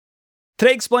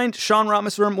Today Explained, Sean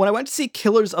Rameswaram. When I went to see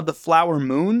Killers of the Flower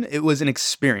Moon, it was an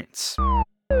experience.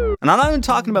 And I'm not even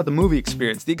talking about the movie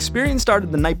experience. The experience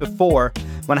started the night before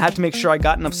when I had to make sure I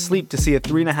got enough sleep to see a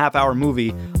 3.5-hour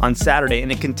movie on Saturday.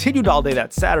 And it continued all day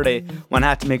that Saturday when I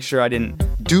had to make sure I didn't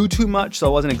do too much so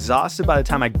I wasn't exhausted by the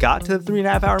time I got to the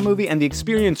 3.5-hour movie. And the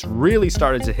experience really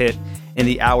started to hit in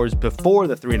the hours before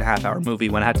the 3.5-hour movie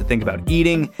when I had to think about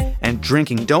eating and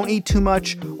drinking. Don't eat too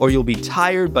much or you'll be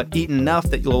tired, but eat enough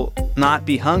that you'll not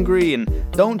be hungry.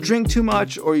 And don't drink too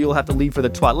much or you'll have to leave for the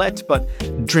toilet, but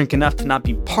drink enough to not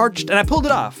be parched. And I pulled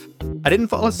it off. I didn't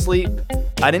fall asleep.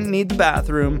 I didn't need the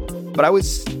bathroom, but I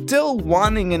was still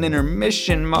wanting an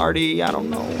intermission, Marty. I don't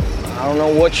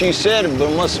know what she said,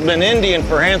 but it must have been Indian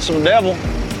for handsome devil.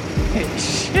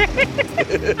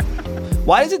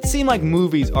 Why does it seem like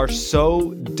movies are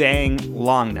so dang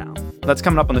long now? That's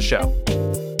coming up on the show.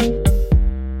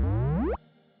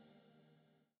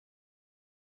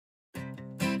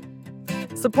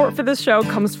 Support for this show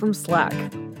comes from Slack.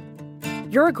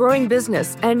 You're a growing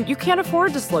business, and you can't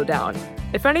afford to slow down.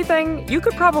 If anything, you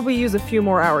could probably use a few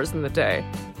more hours in the day.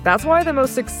 That's why the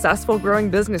most successful growing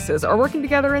businesses are working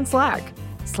together in Slack.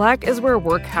 Slack is where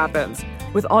work happens,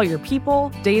 with all your people,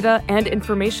 data, and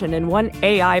information in one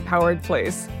AI-powered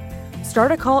place.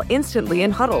 Start a call instantly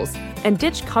in huddles and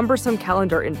ditch cumbersome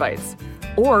calendar invites.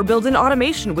 Or build an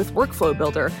automation with Workflow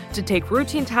Builder to take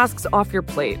routine tasks off your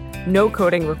plate. No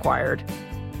coding required.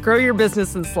 Grow your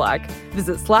business in Slack.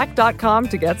 Visit slack.com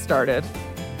to get started.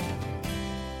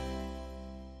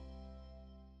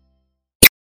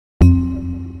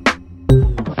 And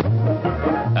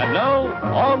now,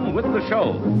 on with the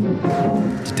show.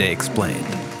 Today Explained.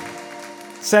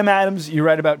 Sam Adams, you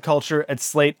write about culture at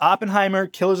Slate. Oppenheimer,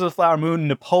 Killers of the Flower Moon,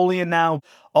 Napoleon now,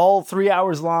 all 3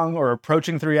 hours long or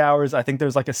approaching 3 hours. I think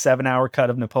there's like a 7-hour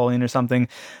cut of Napoleon or something.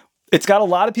 It's got a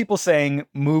lot of people saying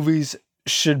movies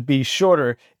should be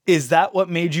shorter. Is that what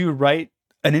made you write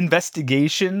an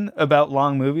investigation about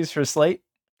long movies for Slate?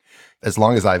 As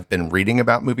long as I've been reading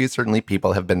about movies, certainly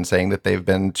people have been saying that they've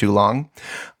been too long.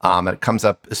 And it comes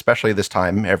up especially this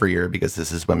time every year because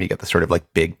this is when we get the sort of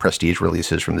like big prestige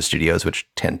releases from the studios, which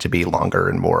tend to be longer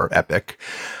and more epic.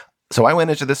 So I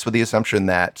went into this with the assumption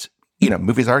that,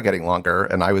 movies are getting longer.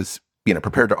 And I was,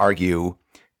 prepared to argue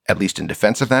at least in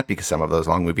defense of that, because some of those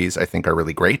long movies I think are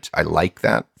really great. I like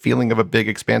that feeling of a big,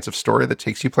 expansive story that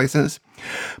takes you places.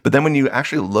 But then when you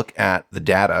actually look at the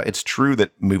data, it's true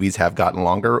that movies have gotten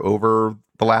longer over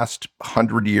the last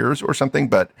 100 years or something,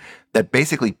 but that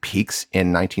basically peaks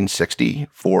in 1960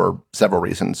 for several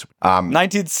reasons.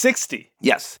 1960?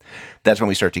 Yes. That's when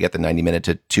we start to get the 90-minute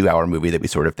to 2-hour movie that we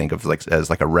sort of think of as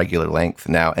a regular length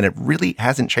now. And it really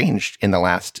hasn't changed in the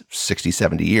last 60,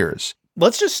 70 years.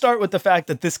 Let's just start with the fact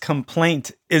that this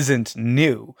complaint isn't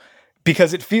new,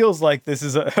 because it feels like this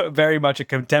is very much a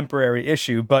contemporary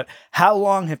issue. But how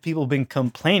long have people been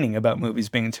complaining about movies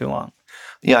being too long?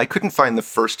 Yeah, I couldn't find the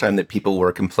first time that people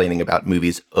were complaining about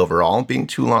movies overall being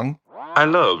too long. I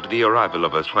loved The Arrival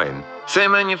of a Train. C'est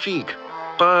magnifique,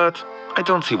 but I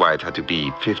don't see why it had to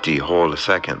be 50 whole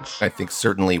seconds. I think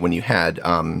certainly when you had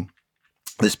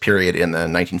this period in the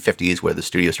 1950s where the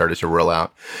studio started to roll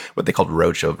out what they called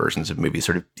roadshow versions of movies,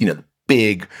 sort of, the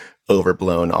big,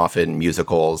 overblown, often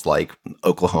musicals like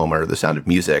Oklahoma or The Sound of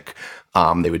Music.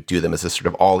 They would do them as a sort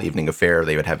of all-evening affair.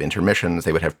 They would have intermissions.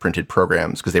 They would have printed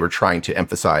programs because they were trying to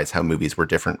emphasize how movies were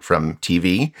different from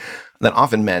TV. That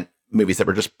often meant movies that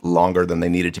were just longer than they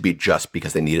needed to be just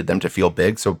because they needed them to feel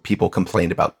big. So people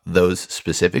complained about those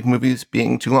specific movies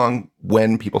being too long.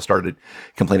 When people started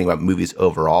complaining about movies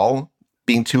overall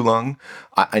being too long,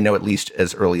 I know at least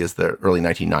as early as the early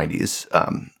 1990s.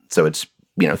 So it's,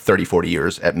 30, 40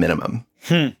 years at minimum.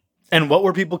 And what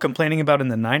were people complaining about in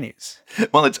the 90s?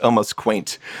 Well, it's almost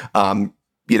quaint. In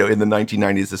the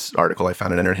 1990s, this article I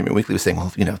found in Entertainment Weekly was saying,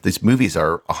 well, these movies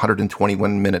are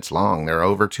 121 minutes long. They're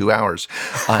over 2 hours.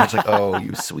 It's like, oh,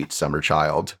 you sweet summer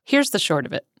child. Here's the short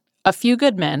of it. A Few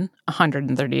Good Men,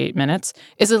 138 minutes,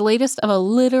 is the latest of a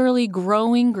literally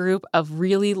growing group of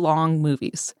really long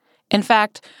movies. In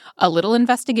fact, a little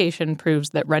investigation proves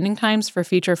that running times for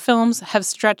feature films have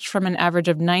stretched from an average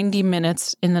of 90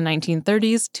 minutes in the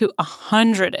 1930s to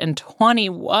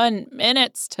 121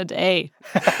 minutes today.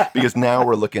 Because now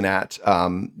we're looking at,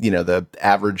 the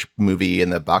average movie in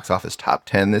the box office top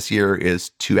 10 this year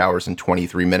is 2 hours and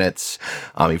 23 minutes.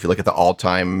 If you look at the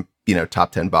all-time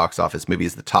top 10 box office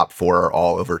movies, the top 4 are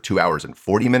all over 2 hours and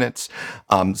 40 minutes.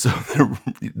 So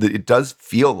it does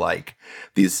feel like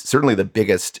these, certainly the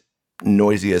biggest,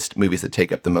 noisiest movies that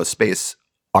take up the most space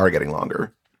are getting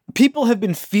longer. People have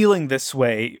been feeling this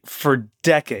way for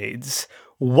decades.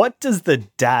 What does the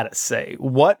data say?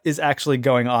 What is actually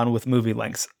going on with movie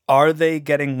lengths? Are they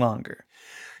getting longer?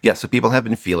 Yeah, so people have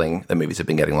been feeling that movies have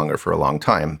been getting longer for a long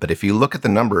time. But if you look at the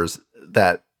numbers,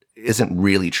 that isn't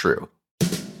really true.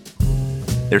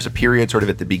 There's a period sort of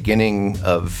at the beginning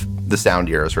of the sound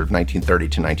era, sort of 1930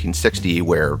 to 1960,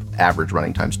 where average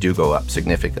running times do go up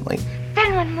significantly.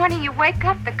 Then one morning you wake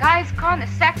up, the guy's gone, the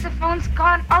saxophone's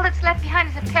gone, all that's left behind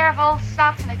is a pair of old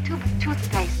socks and a tube of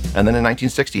toothpaste. And then in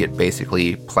 1960, it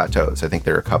basically plateaus. I think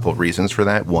there are a couple of reasons for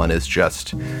that. One is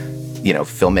just,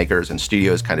 filmmakers and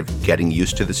studios kind of getting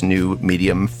used to this new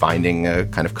medium, finding a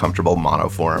kind of comfortable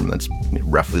monoform that's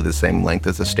roughly the same length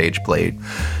as a stage play.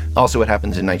 Also, what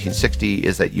happens in 1960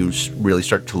 is that you really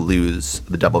start to lose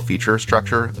the double feature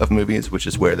structure of movies, which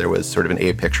is where there was sort of an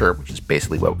A picture, which is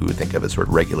basically what we would think of as sort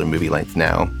of regular movie length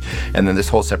now. And then this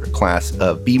whole separate class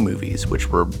of B movies, which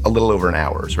were a little over an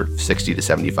hour, sort of 60 to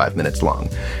 75 minutes long.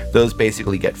 Those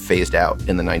basically get phased out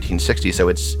in the 1960s. So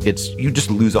it's you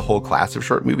just lose a whole class of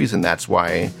short movies, and that's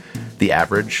why the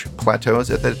average plateaus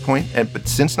at that point. But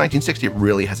since 1960, it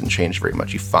really hasn't changed very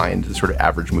much. You find the sort of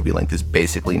average movie length is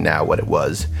basically now what it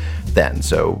was then.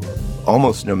 So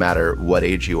almost no matter what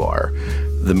age you are,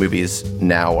 the movies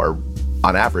now are,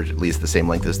 on average, at least the same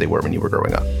length as they were when you were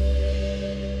growing up.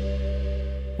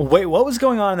 Wait, what was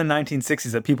going on in the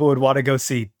 1960s that people would want to go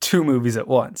see two movies at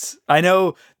once? I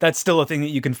know that's still a thing that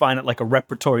you can find at like a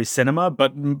repertory cinema,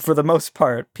 but for the most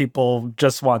part, people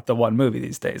just want the one movie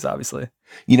these days, obviously.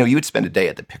 You would spend a day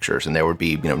at the pictures and there would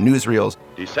be, newsreels.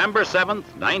 December 7th,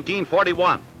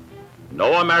 1941.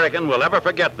 No American will ever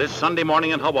forget this Sunday morning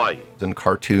in Hawaii. And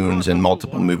cartoons and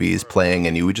multiple movies playing,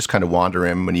 and you would just kind of wander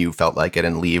in when you felt like it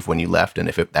and leave when you left. And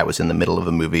if that was in the middle of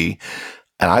a movie,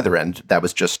 at either end, that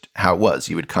was just how it was.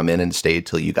 You would come in and stay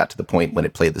till you got to the point when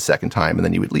it played the second time, and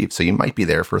then you would leave. So you might be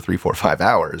there for 3, 4, 5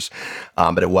 hours,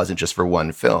 but it wasn't just for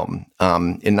one film.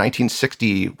 In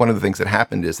 1960, one of the things that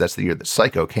happened is that's the year that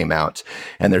Psycho came out,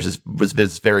 and there was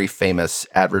this very famous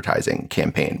advertising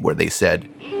campaign where they said,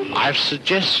 "I've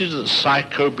suggested that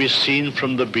Psycho be seen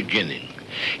from the beginning.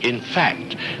 In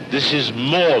fact, this is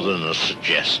more than a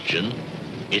suggestion.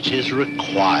 It is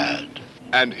required."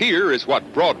 And here is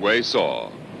what Broadway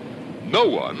saw. No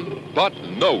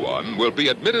one will be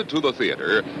admitted to the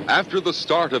theater after the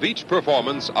start of each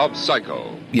performance of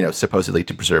Psycho. Supposedly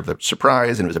to preserve the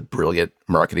surprise, and it was a brilliant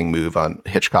marketing move on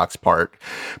Hitchcock's part.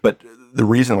 But the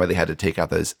reason why they had to take out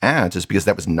those ads is because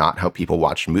that was not how people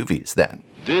watched movies then.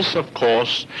 This, of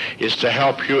course, is to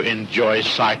help you enjoy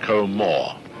Psycho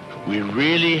more. We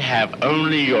really have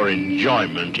only your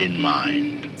enjoyment in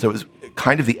mind. So it was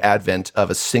kind of the advent of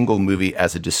a single movie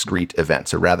as a discrete event.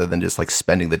 So rather than just like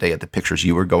spending the day at the pictures,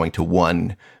 you were going to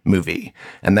one movie.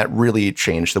 And that really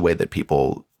changed the way that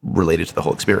people related to the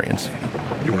whole experience.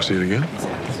 You want to see it again?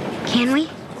 Can we?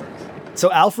 So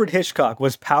Alfred Hitchcock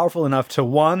was powerful enough to,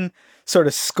 one, sort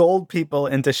of scold people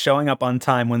into showing up on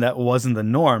time when that wasn't the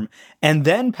norm, and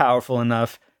then powerful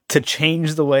enough to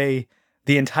change the way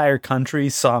the entire country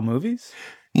saw movies?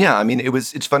 Yeah, I mean,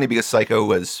 it's funny because Psycho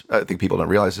was, I think people don't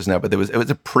realize this now, but it was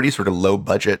a pretty sort of low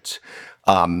budget,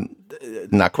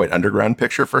 not quite underground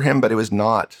picture for him, but it was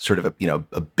not sort of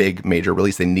a big major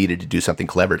release. They needed to do something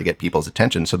clever to get people's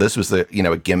attention. So this was a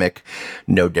gimmick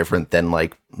no different than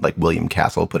like William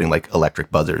Castle putting like electric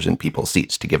buzzers in people's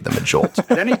seats to give them a jolt.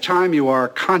 At any time you are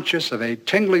conscious of a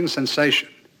tingling sensation,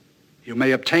 you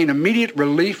may obtain immediate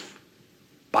relief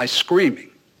by screaming.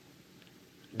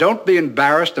 Don't be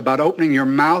embarrassed about opening your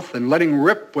mouth and letting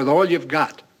rip with all you've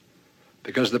got,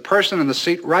 because the person in the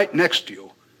seat right next to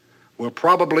you will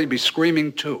probably be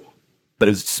screaming too. But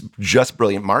it was just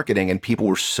brilliant marketing, and people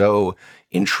were so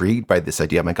intrigued by this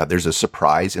idea. Oh my God, there's a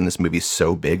surprise in this movie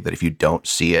so big that if you don't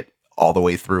see it all the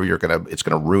way through, it's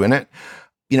gonna ruin it.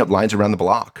 Lines around the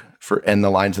block and the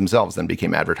lines themselves then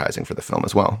became advertising for the film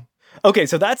as well. Okay,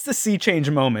 so that's the sea change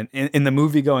moment in the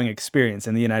movie-going experience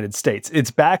in the United States.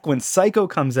 It's back when Psycho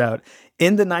comes out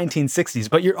in the 1960s,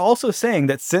 but you're also saying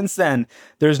that since then,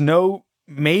 there's no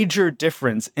major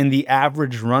difference in the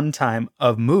average runtime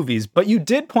of movies. But you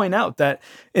did point out that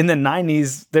in the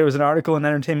 90s, there was an article in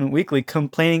Entertainment Weekly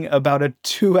complaining about a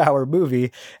 2-hour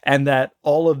movie, and that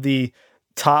all of the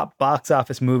top box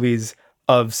office movies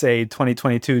of, say,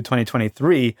 2022,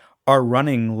 2023 are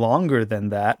running longer than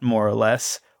that, more or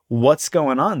less. What's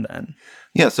going on then?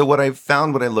 Yeah, so what I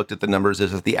found when I looked at the numbers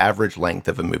is that the average length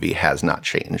of a movie has not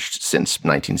changed since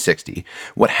 1960.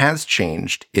 What has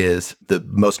changed is the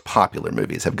most popular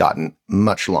movies have gotten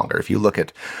much longer. If you look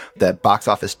at the box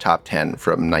office top 10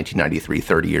 from 1993,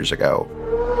 30 years ago.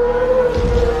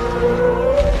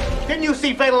 Didn't you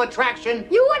see Fatal Attraction?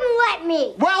 You wouldn't let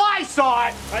me. Well, I saw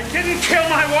it. I didn't kill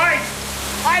my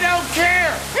wife. I don't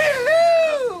care!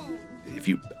 If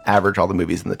you average all the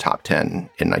movies in the top 10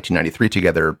 in 1993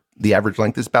 together, the average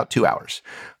length is about 2 hours.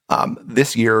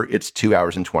 This year, it's 2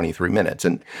 hours and 23 minutes.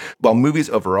 And while movies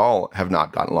overall have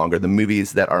not gotten longer, the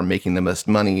movies that are making the most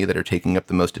money, that are taking up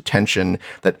the most attention,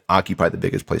 that occupy the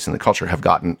biggest place in the culture have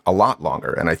gotten a lot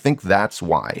longer. And I think that's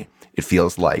why it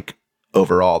feels like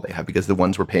overall they have, because the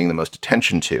ones we're paying the most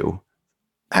attention to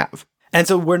have. And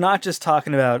so we're not just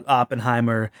talking about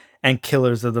Oppenheimer and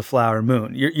Killers of the Flower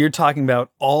Moon. You're talking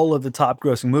about all of the top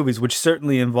grossing movies, which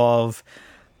certainly involve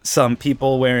some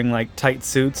people wearing like tight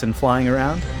suits and flying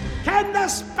around. Can the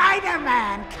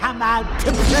Spider-Man come out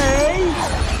to play?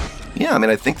 Yeah, I mean,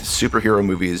 I think superhero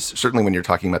movies, certainly when you're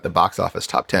talking about the box office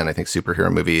top 10, I think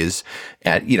superhero movies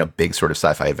and, big sort of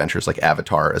sci-fi adventures like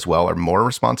Avatar as well are more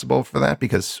responsible for that,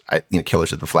 because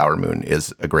Killers of the Flower Moon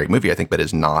is a great movie, I think, but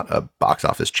is not a box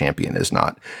office champion, is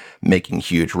not making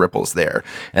huge ripples there.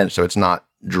 And so it's not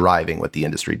driving what the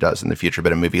industry does in the future.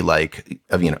 But a movie like,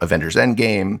 Avengers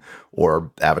Endgame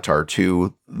or Avatar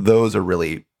 2, those are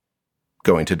really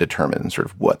going to determine sort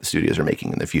of what the studios are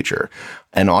making in the future.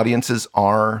 And audiences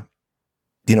are,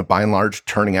 by and large,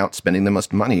 turning out, spending the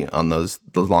most money on the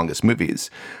longest movies.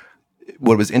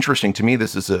 What was interesting to me,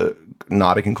 this is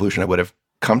not a conclusion I would have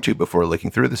come to before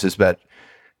looking through this, is that,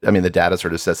 the data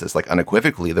sort of says this like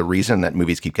unequivocally. The reason that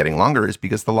movies keep getting longer is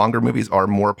because the longer movies are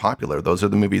more popular. Those are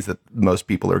the movies that most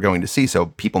people are going to see. So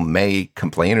people may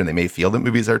complain and they may feel that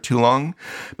movies are too long,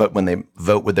 but when they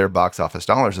vote with their box office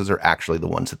dollars, those are actually the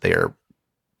ones that they are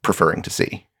preferring to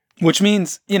see. Which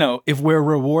means, if we're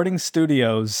rewarding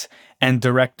studios and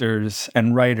directors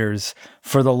and writers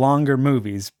for the longer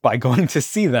movies by going to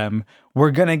see them,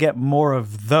 we're going to get more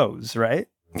of those, right?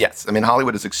 Yes.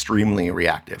 Hollywood is extremely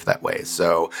reactive that way.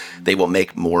 So they will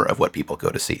make more of what people go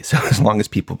to see. So as long as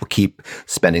people keep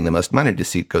spending the most money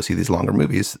to go see these longer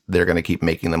movies, they're going to keep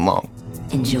making them long.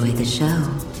 Enjoy the show.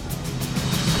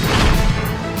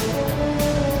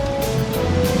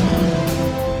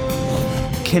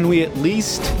 Can we at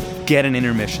least get an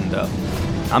intermission, though?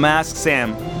 I'm going to ask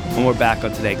Sam when we're back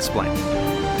on Today Explained.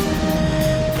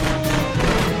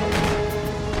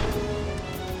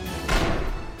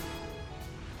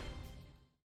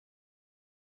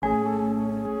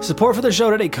 Support for the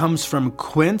show today comes from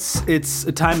Quince. It's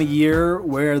a time of year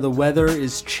where the weather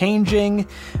is changing.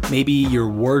 Maybe your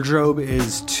wardrobe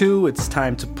is too. It's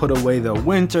time to put away the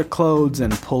winter clothes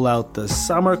and pull out the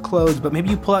summer clothes. But maybe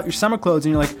you pull out your summer clothes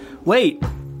and you're like, wait,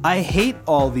 I hate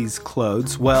all these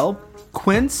clothes. Well,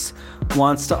 Quince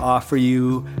wants to offer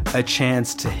you a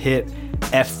chance to hit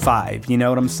F5. You know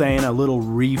what I'm saying? A little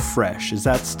refresh. Is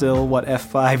that still what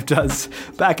F5 does?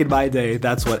 Back in my day,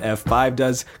 that's what F5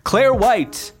 does. Claire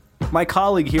White, my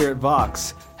colleague here at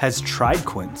Vox, has tried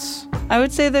Quince. I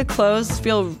would say the clothes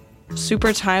feel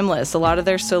super timeless. A lot of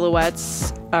their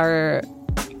silhouettes are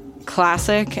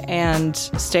classic and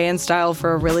stay in style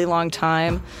for a really long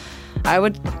time. I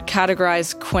would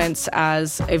categorize Quince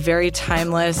as a very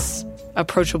timeless,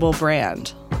 approachable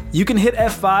brand. You can hit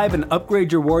F5 and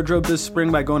upgrade your wardrobe this spring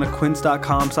by going to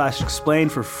quince.com/explain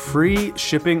for free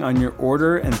shipping on your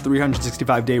order and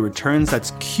 365-day returns.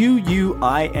 That's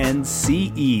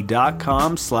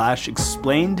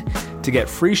QUINCE.com/explained to get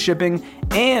free shipping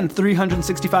and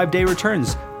 365-day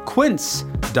returns.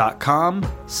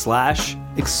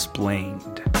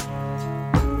 Quince.com/explained.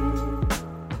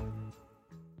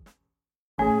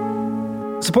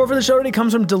 Support for the show today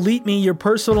comes from Delete Me. Your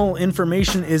personal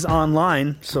information is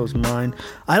online, so is mine.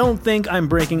 I don't think I'm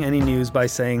breaking any news by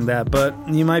saying that, but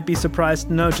you might be surprised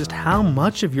to know just how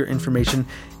much of your information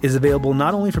is available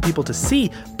not only for people to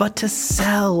see, but to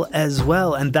sell as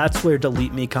well. And that's where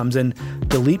Delete Me comes in.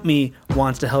 Delete Me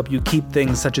wants to help you keep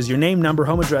things such as your name, number,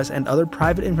 home address, and other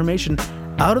private information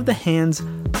out of the hands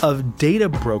of data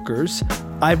brokers.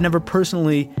 I've never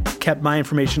personally kept my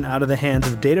information out of the hands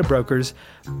of data brokers,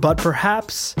 but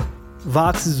perhaps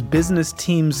Vox's business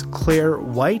team's Claire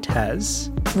White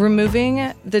has.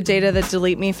 Removing the data that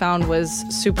Delete Me found was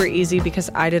super easy because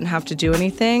I didn't have to do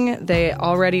anything. They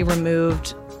already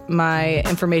removed my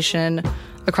information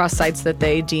across sites that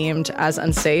they deemed as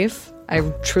unsafe. I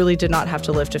truly did not have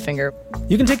to lift a finger.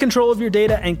 You can take control of your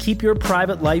data and keep your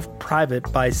private life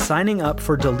private by signing up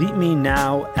for Delete Me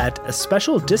now at a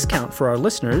special discount for our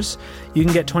listeners. You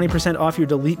can get 20% off your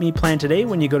Delete Me plan today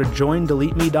when you go to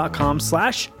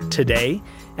joindeleteme.com/today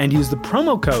and use the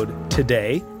promo code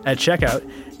TODAY at checkout.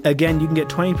 Again, you can get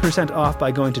 20% off by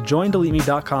going to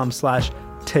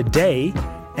joindeleteme.com/today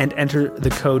and enter the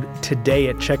code TODAY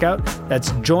at checkout.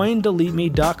 That's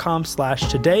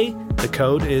joindeleteme.com/today. The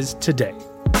code is TODAY.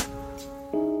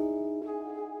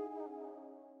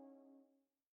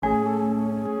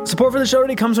 Support for the show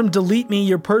today comes from Delete Me.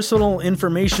 Your personal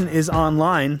information is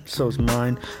online, so's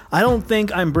mine. I don't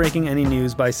think I'm breaking any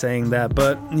news by saying that,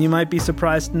 but you might be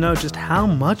surprised to know just how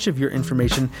much of your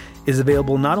information is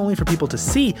available not only for people to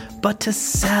see, but to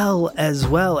sell as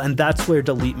well. And that's where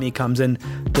Delete Me comes in.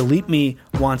 Delete Me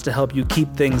wants to help you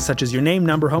keep things such as your name,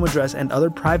 number, home address, and other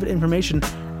private information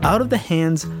out of the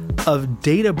hands of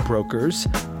data brokers.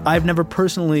 I've never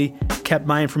personally kept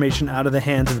my information out of the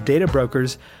hands of data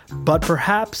brokers, but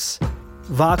perhaps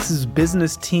Vox's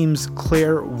business team's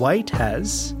Claire White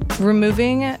has.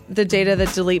 Removing the data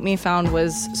that Delete Me found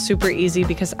was super easy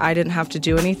because I didn't have to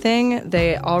do anything.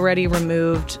 They already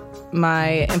removed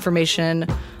my information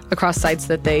across sites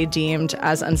that they deemed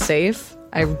as unsafe.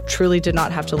 I truly did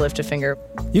not have to lift a finger.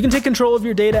 You can take control of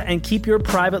your data and keep your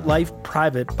private life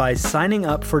private by signing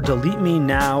up for Delete Me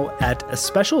now at a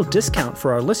special discount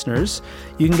for our listeners.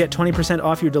 You can get 20%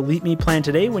 off your Delete Me plan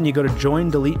today when you go to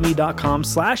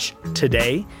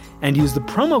joindeleteme.com/today and use the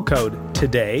promo code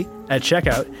TODAY at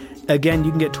checkout. Again,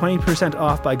 you can get 20%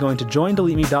 off by going to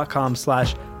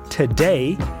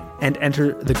joindeleteme.com/today and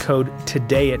enter the code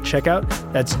TODAY at checkout.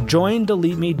 That's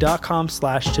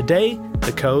joindeleteme.com/today.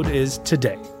 The code is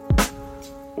TODAY.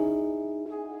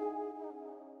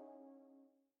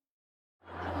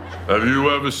 Have you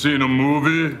ever seen a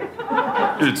movie?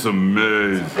 It's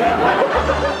amazing.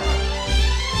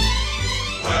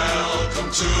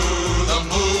 Welcome to the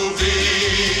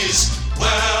movies.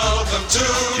 Welcome to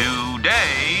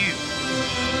Today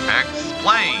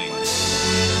Explained.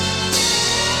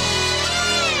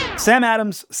 Sam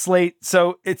Adams, Slate.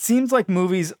 So it seems like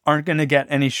movies aren't going to get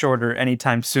any shorter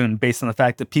anytime soon based on the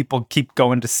fact that people keep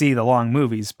going to see the long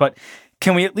movies. But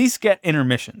can we at least get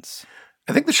intermissions?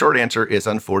 I think the short answer is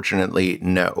unfortunately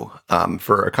no,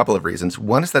 for a couple of reasons.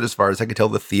 One is that as far as I can tell,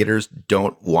 the theaters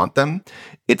don't want them.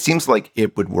 It seems like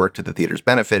it would work to the theater's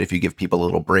benefit if you give people a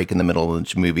little break in the middle of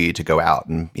the movie to go out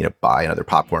and, buy another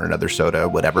popcorn, another soda,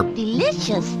 whatever.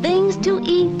 Delicious things to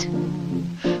eat.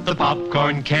 The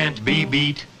popcorn can't be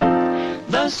beat.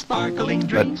 The sparkling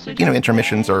drinks. But,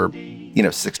 intermissions are,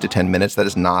 6 to 10 minutes. That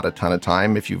is not a ton of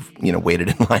time if you've, waited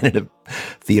in line at a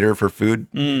theater for food.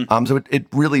 So it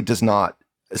really does not,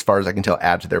 as far as I can tell,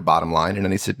 add to their bottom line in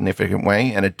any significant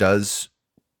way. And it does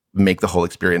make the whole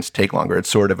experience take longer. It's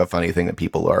sort of a funny thing that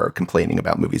people are complaining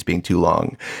about movies being too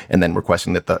long and then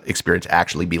requesting that the experience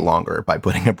actually be longer by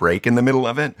putting a break in the middle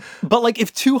of it. But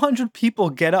if 200 people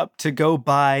get up to go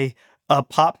buy a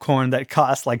popcorn that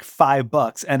costs like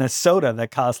 $5 and a soda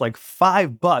that costs like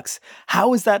 $5,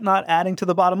 how is that not adding to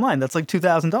the bottom line? That's like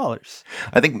 $2,000.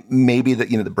 I think maybe that,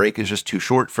 the break is just too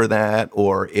short for that,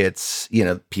 or it's,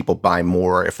 people buy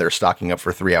more if they're stocking up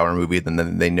for a 3-hour movie,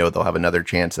 then they know they'll have another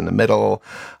chance in the middle.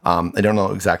 I don't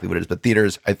know exactly what it is, but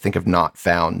theaters, I think, have not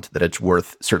found that it's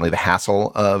worth certainly the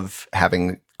hassle of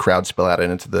having crowds spill out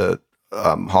into the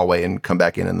hallway and come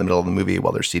back in the middle of the movie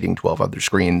while they're seating 12 other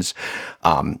screens.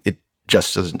 It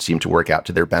just doesn't seem to work out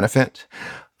to their benefit.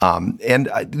 And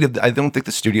I don't think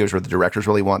the studios or the directors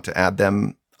really want to add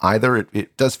them either.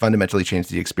 It does fundamentally change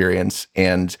the experience.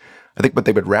 And I think what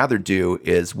they would rather do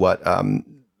is what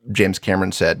James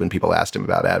Cameron said when people asked him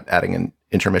about adding an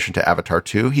intermission to Avatar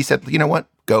 2. He said, you know what,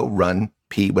 go run,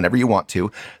 pee whenever you want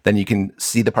to. Then you can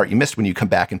see the part you missed when you come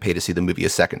back and pay to see the movie a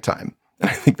second time. And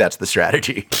I think that's the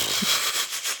strategy.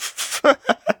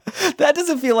 That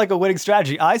doesn't feel like a winning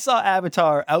strategy. I saw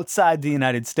Avatar outside the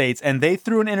United States, and they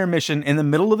threw an intermission in the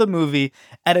middle of the movie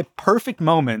at a perfect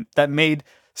moment that made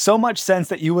so much sense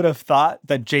that you would have thought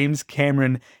that James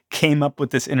Cameron came up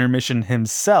with this intermission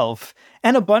himself.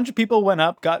 And a bunch of people went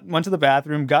to the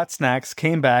bathroom, got snacks,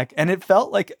 came back, and it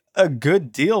felt like a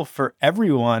good deal for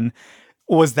everyone.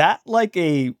 Was that like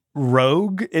a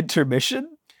rogue intermission?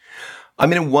 I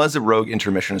mean, it was a rogue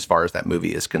intermission as far as that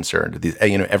movie is concerned.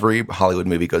 Every Hollywood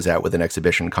movie goes out with an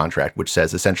exhibition contract, which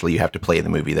says essentially you have to play the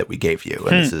movie that we gave you.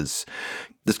 And this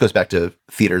goes back to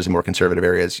theaters in more conservative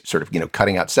areas, sort of,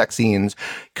 cutting out sex scenes,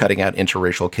 cutting out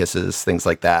interracial kisses, things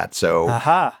like that. So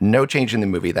no change in the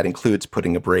movie. That includes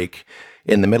putting a break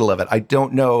in the middle of it. I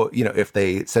don't know, if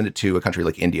they send it to a country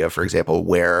like India, for example,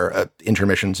 where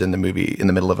intermissions in the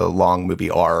middle of a long movie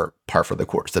are par for the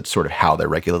course. That's sort of how they're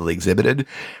regularly exhibited.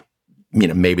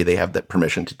 Maybe they have the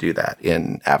permission to do that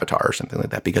in Avatar or something like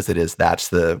that, because that's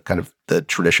the kind of the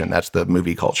tradition, that's the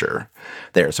movie culture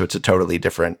there. So it's a totally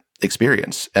different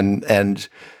experience. And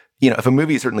if a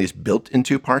movie certainly is built in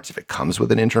two parts, if it comes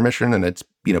with an intermission and it's,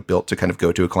 built to kind of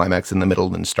go to a climax in the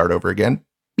middle and start over again,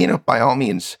 by all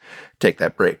means, take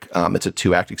that break. It's a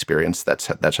 2-act experience. That's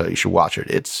how you should watch it.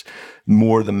 It's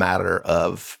more the matter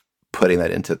of putting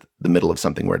that into the middle of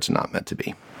something where it's not meant to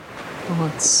be. Well,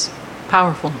 it's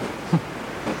powerful.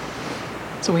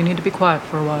 So we need to be quiet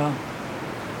for a while.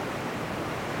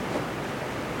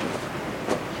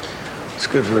 It's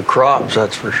good for the crops,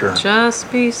 that's for sure.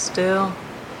 Just be still.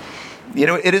 You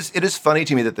know, it is funny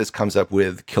to me that this comes up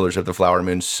with Killers of the Flower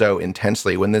Moon so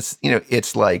intensely when this, you know,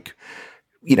 it's like,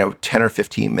 you know, 10 or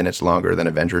 15 minutes longer than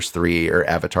Avengers 3 or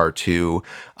Avatar 2.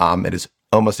 It is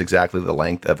almost exactly the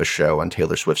length of a show on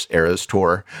Taylor Swift's Eras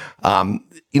Tour.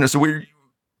 You know, so we're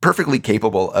perfectly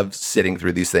capable of sitting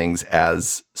through these things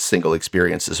as single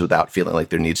experiences without feeling like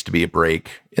there needs to be a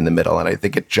break in the middle. And I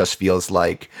think it just feels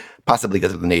like, possibly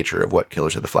because of the nature of what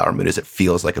Killers of the Flower Moon is, it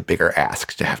feels like a bigger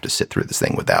ask to have to sit through this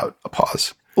thing without a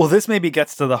pause. Well, this maybe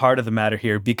gets to the heart of the matter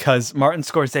here, because Martin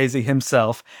Scorsese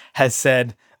himself has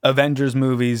said Avengers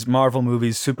movies, Marvel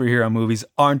movies, superhero movies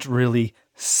aren't really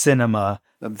cinema.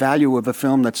 The value of a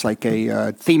film that's like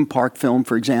a theme park film,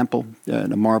 for example,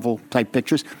 the Marvel type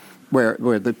pictures, where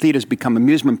the theaters become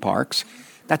amusement parks,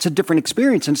 that's a different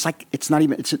experience. And it's like, it's not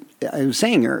even, I was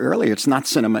saying earlier, it's not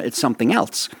cinema, it's something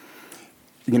else.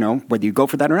 You know, whether you go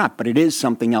for that or not, but it is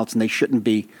something else, and we shouldn't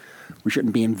be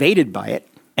invaded by it.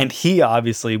 And he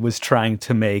obviously was trying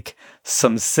to make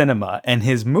some cinema, and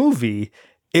his movie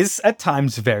is at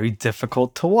times very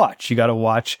difficult to watch. You got to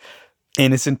watch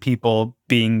innocent people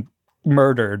being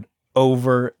murdered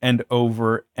over and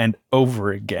over and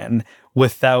over again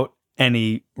without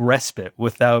any respite,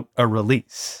 without a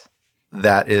release.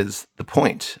 That is the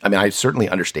point. I mean, I certainly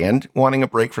understand wanting a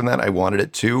break from that. I wanted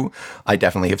it too. I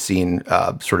definitely have seen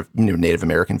sort of Native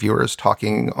American viewers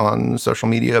talking on social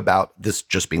media about this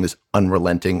just being this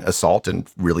unrelenting assault and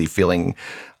really feeling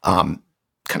kind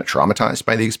of traumatized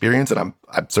by the experience. And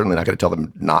I'm certainly not going to tell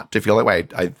them not to feel that way.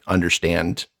 I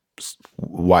understand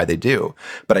why they do.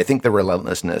 But I think the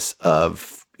relentlessness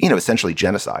of, essentially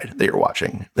genocide that you're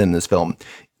watching in this film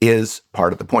is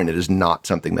part of the point. It is not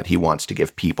something that he wants to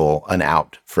give people an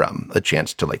out from, a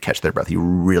chance to like catch their breath. He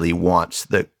really wants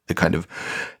the kind of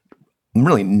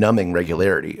really numbing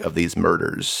regularity of these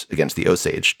murders against the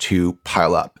Osage to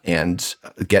pile up and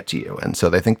get to you. And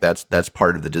so I think that's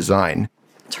part of the design.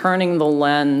 Turning the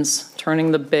lens,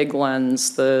 turning the big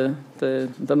lens, the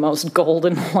most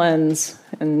golden lens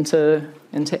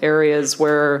into areas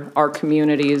where our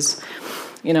communities,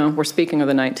 we're speaking of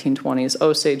the 1920s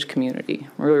Osage community.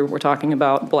 We're talking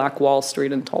about Black Wall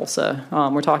Street in Tulsa.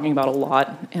 We're talking about a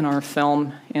lot in our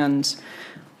film. And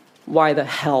why the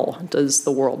hell does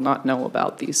the world not know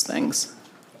about these things?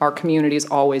 Our communities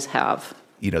always have.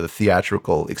 The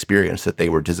theatrical experience that they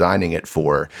were designing it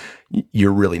for,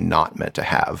 you're really not meant to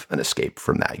have an escape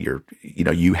from that.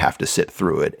 You have to sit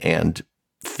through it and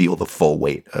feel the full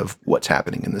weight of what's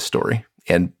happening in this story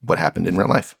and what happened in real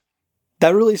life.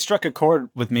 That really struck a chord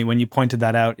with me when you pointed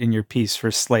that out in your piece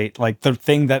for Slate. Like, the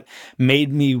thing that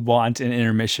made me want an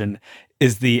intermission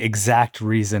is the exact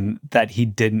reason that he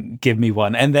didn't give me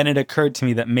one. And then it occurred to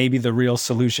me that maybe the real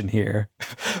solution here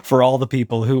for all the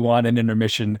people who want an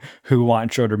intermission, who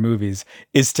want shorter movies,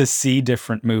 is to see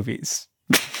different movies.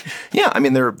 Yeah, I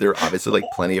mean, there are obviously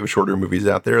like plenty of shorter movies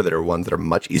out there that are ones that are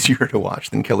much easier to watch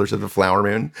than Killers of the Flower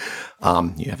Moon.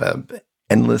 You have a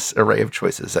endless array of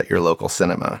choices at your local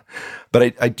cinema.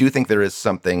 But I do think there is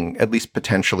something at least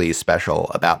potentially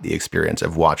special about the experience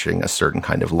of watching a certain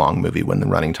kind of long movie when the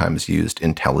running time is used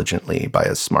intelligently by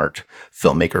a smart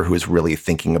filmmaker who is really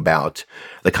thinking about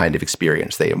the kind of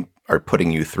experience they are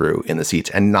putting you through in the seats,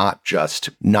 and not just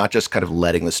kind of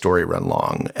letting the story run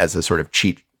long as a sort of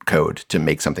cheat code to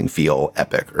make something feel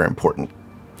epic or important.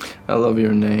 I love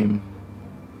your name,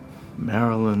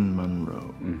 Marilyn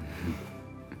Monroe.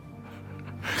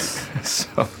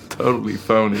 So totally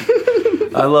phony.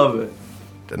 I love it.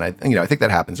 And I think that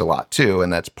happens a lot too,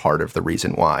 and that's part of the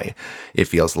reason why it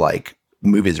feels like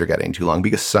movies are getting too long,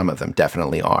 because some of them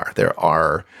definitely are. There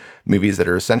are movies that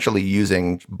are essentially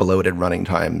using bloated running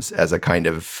times as a kind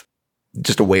of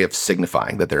just a way of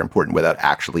signifying that they're important without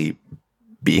actually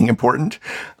being important,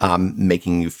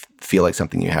 making you feel like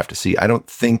something you have to see. I don't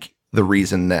think the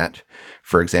reason that,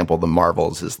 for example, The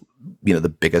Marvels is the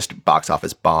biggest box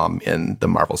office bomb in the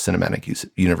Marvel Cinematic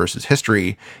Universe's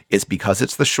history is because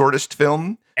it's the shortest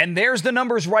film. And there's the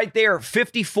numbers right there.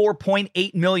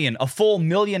 54.8 million, a full $1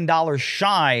 million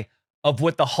shy of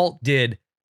what the Hulk did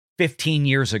 15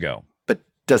 years ago. But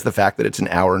does the fact that it's an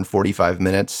hour and 45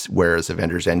 minutes, whereas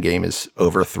Avengers Endgame is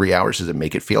over 3 hours, does it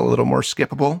make it feel a little more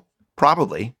skippable?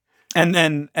 Probably. And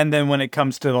then when it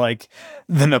comes to like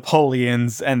the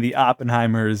Napoleons and the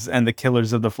Oppenheimers and the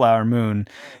Killers of the Flower Moon,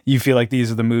 you feel like these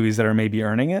are the movies that are maybe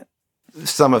earning it?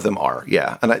 Some of them are,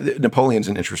 yeah. And Napoleon's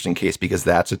an interesting case because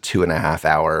that's a 2.5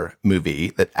 hour movie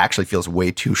that actually feels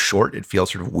way too short. It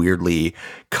feels sort of weirdly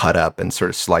cut up and sort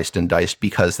of sliced and diced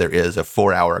because there is a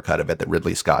 4-hour cut of it that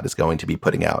Ridley Scott is going to be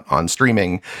putting out on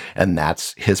streaming, and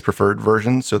that's his preferred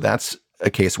version. So that's a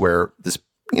case where this,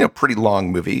 pretty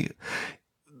long movie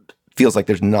feels like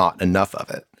there's not enough of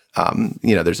it.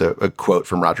 There's a quote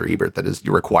from Roger Ebert that is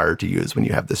you're required to use when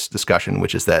you have this discussion,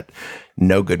 which is that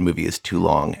no good movie is too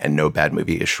long and no bad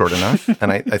movie is short enough.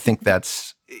 And I think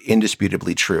that's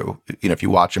indisputably true. If you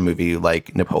watch a movie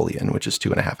like Napoleon, which is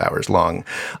 2.5 hours long,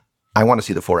 I want to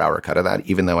see the 4-hour cut of that,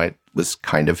 even though I was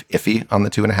kind of iffy on the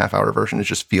 2.5 hour version. It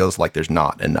just feels like there's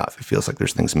not enough. It feels like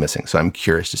there's things missing. So I'm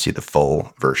curious to see the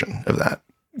full version of that.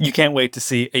 You can't wait to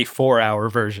see a 4-hour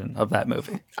version of that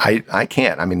movie. I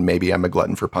can't. I mean, maybe I'm a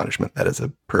glutton for punishment. That is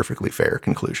a perfectly fair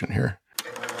conclusion here.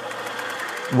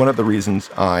 One of the reasons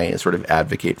I sort of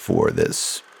advocate for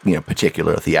this,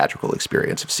 particular theatrical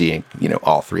experience of seeing,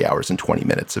 all 3 hours and 20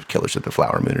 minutes of Killers of the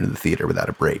Flower Moon in the theater without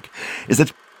a break is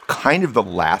that kind of the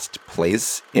last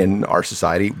place in our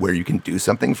society where you can do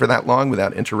something for that long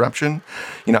without interruption.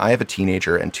 I have a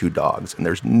teenager and 2 dogs, and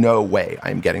there's no way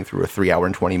I'm getting through a 3-hour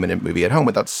and 20-minute movie at home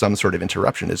without some sort of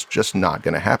interruption. It's just not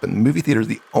going to happen. The movie theater is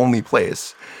the only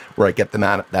place where I get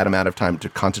that amount of time to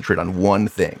concentrate on one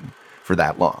thing for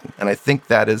that long. And I think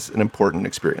that is an important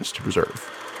experience to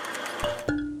preserve.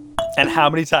 And how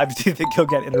many times do you think you'll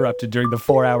get interrupted during the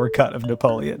 4-hour cut of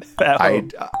Napoleon? At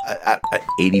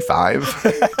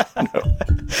 85. No.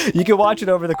 You can watch it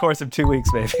over the course of 2 weeks,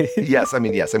 maybe. Yes. I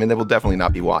mean, they will definitely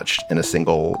not be watched in a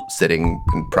single sitting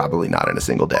and probably not in a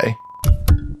single day.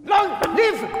 Long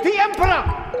live the Emperor!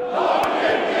 Long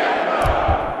live the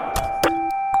Emperor!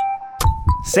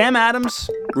 Sam Adams,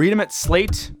 read him at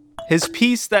Slate. His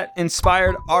piece that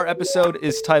inspired our episode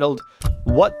is titled,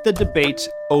 What the Debate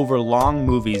Over Long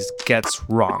Movies Gets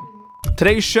Wrong.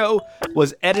 Today's show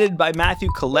was edited by Matthew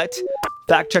Collette,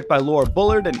 fact-checked by Laura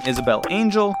Bullard and Isabel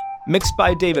Angel, mixed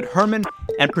by David Herman,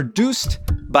 and produced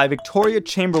by Victoria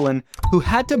Chamberlain, who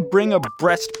had to bring a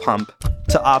breast pump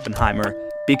to Oppenheimer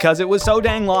because it was so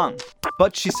dang long.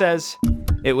 But she says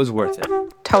it was worth it.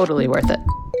 Totally worth it.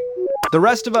 The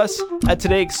rest of us at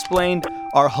Today Explained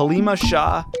are Halima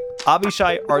Shah,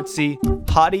 Avishai Artsy,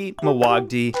 Hadi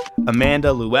Mawagdi,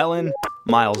 Amanda Llewellyn,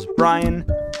 Miles Bryan,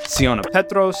 Siona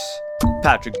Petros,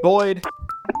 Patrick Boyd,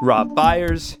 Rob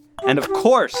Byers, and of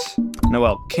course,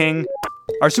 Noel King.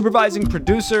 Our supervising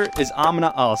producer is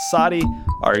Amina Al-Sadi.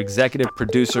 Our executive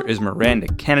producer is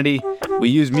Miranda Kennedy. We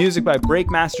use music by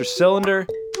Breakmaster Cylinder.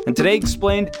 And Today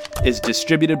Explained is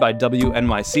distributed by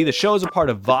WNYC. The show is a part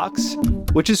of Vox,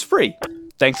 which is free,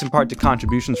 thanks in part to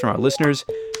contributions from our listeners.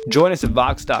 Join us at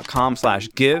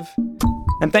vox.com/give.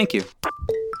 And thank you.